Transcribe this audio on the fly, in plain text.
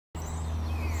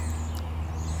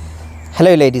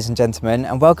Hello ladies and gentlemen,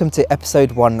 and welcome to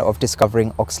episode 1 of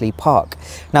Discovering Oxley Park.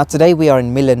 Now today we are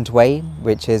in Milland Way,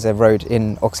 which is a road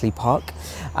in Oxley Park,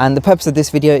 and the purpose of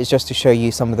this video is just to show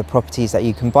you some of the properties that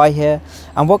you can buy here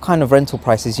and what kind of rental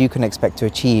prices you can expect to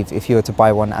achieve if you were to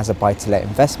buy one as a buy-to-let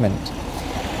investment.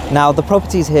 Now the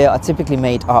properties here are typically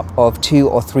made up of 2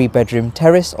 or 3 bedroom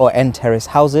terrace or end terrace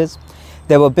houses.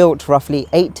 They were built roughly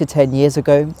 8 to 10 years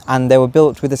ago, and they were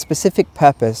built with a specific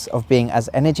purpose of being as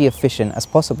energy efficient as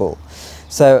possible.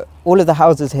 So all of the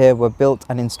houses here were built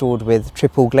and installed with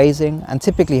triple glazing and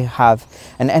typically have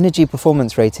an energy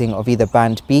performance rating of either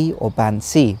band B or band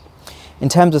C. In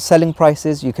terms of selling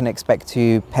prices, you can expect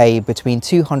to pay between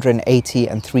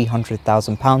 £280,000 and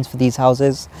 £300,000 for these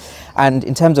houses. And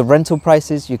in terms of rental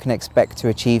prices, you can expect to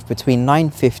achieve between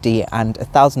 £950 and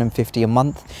 £1,050 a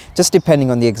month, just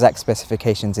depending on the exact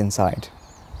specifications inside.